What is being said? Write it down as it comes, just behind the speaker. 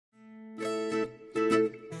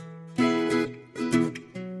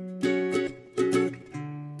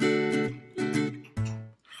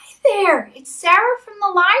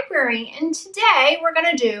Mary, and today we're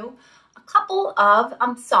going to do a couple of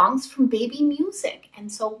songs from baby music. And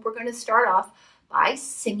so we're going to start off by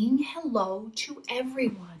singing hello to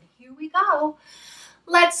everyone. Here we go.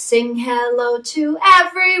 Let's sing hello to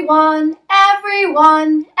everyone,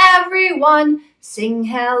 everyone, everyone. Sing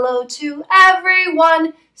hello to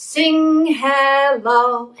everyone, sing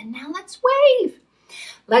hello. And now let's wave.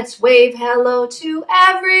 Let's wave hello to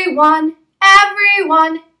everyone,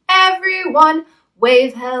 everyone, everyone.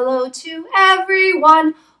 Wave hello to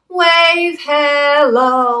everyone, wave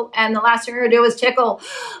hello. And the last thing we're going to do is tickle.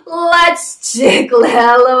 Let's tickle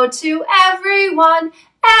hello to everyone,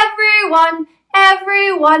 everyone,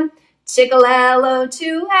 everyone. Tickle hello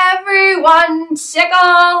to everyone,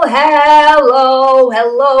 tickle hello,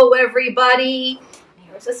 hello everybody.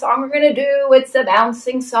 Here's a song we're going to do. It's a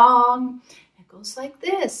bouncing song. It goes like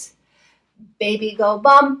this. Baby go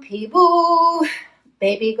bumpy boo,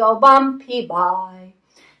 baby go bumpy bye.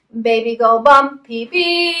 Baby go bumpy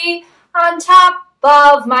bee on top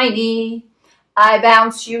of my knee. I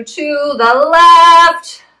bounce you to the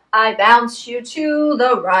left, I bounce you to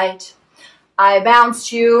the right. I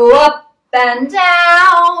bounce you up and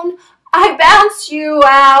down, I bounce you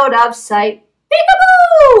out of sight.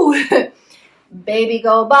 Peekaboo! Baby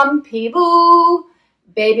go bumpy boo,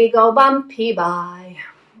 baby go bumpy bye.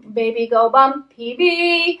 Baby go bumpy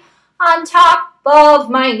bee on top of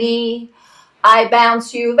my knee. I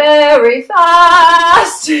bounce you very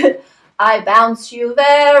fast, I bounce you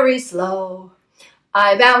very slow.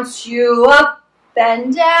 I bounce you up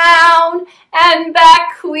and down, and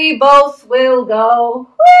back we both will go.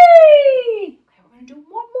 Whee! Okay, we're going to do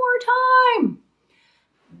one more time.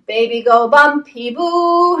 Baby go bumpy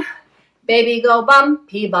boo, baby go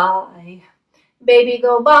bumpy bye. Baby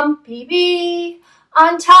go bumpy bee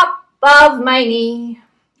on top of my knee.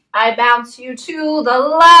 I bounce you to the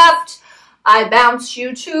left, I bounce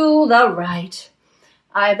you to the right.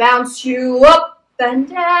 I bounce you up and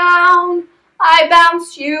down, I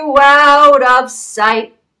bounce you out of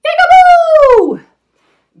sight. Peekaboo!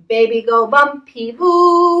 Baby go bumpy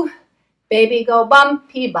boo, baby go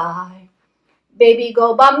bumpy bye. Baby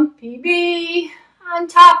go bumpy bee on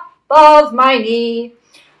top of my knee.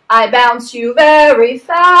 I bounce you very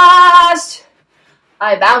fast,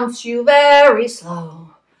 I bounce you very slow.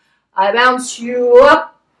 I bounce you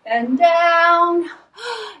up and down,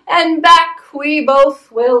 and back we both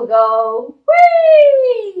will go.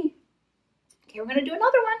 Whee! Okay, we're going to do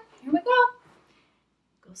another one. Here we go.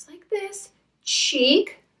 It goes like this.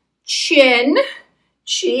 Cheek, chin,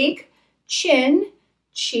 cheek, chin,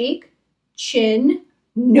 cheek, chin,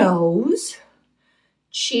 nose.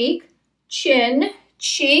 Cheek, chin,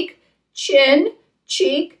 cheek, chin,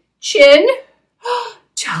 cheek, chin,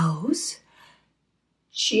 toes.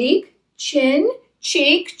 Cheek, chin,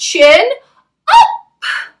 cheek, chin, up.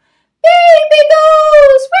 Baby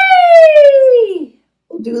goes, whee!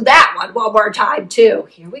 We'll do that one more time too.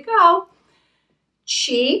 Here we go.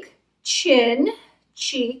 Cheek, chin,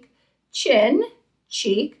 cheek, chin,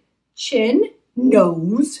 cheek, chin,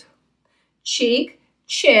 nose. Cheek,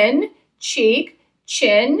 chin, cheek,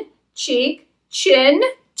 chin, cheek, chin,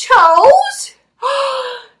 toes.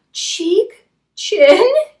 Cheek,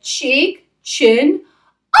 chin, cheek, chin,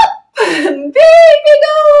 up. Baby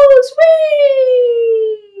goes,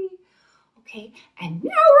 whee! Okay, and now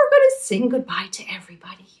we're going to sing goodbye to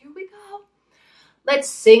everybody. Here we go. Let's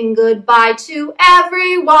sing goodbye to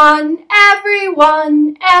everyone,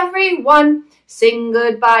 everyone, everyone. Sing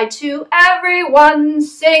goodbye to everyone,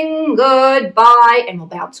 sing goodbye. And we'll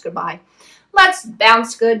bounce goodbye. Let's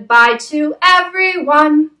bounce goodbye to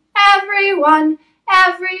everyone, everyone,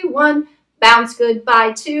 everyone. Bounce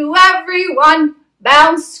goodbye to everyone,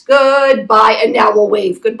 bounce goodbye. And now we'll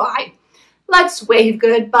wave goodbye. Let's wave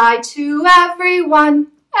goodbye to everyone,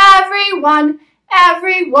 everyone,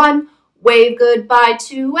 everyone. Wave goodbye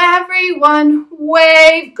to everyone,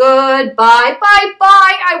 wave goodbye.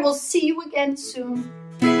 Bye-bye. I will see you again soon.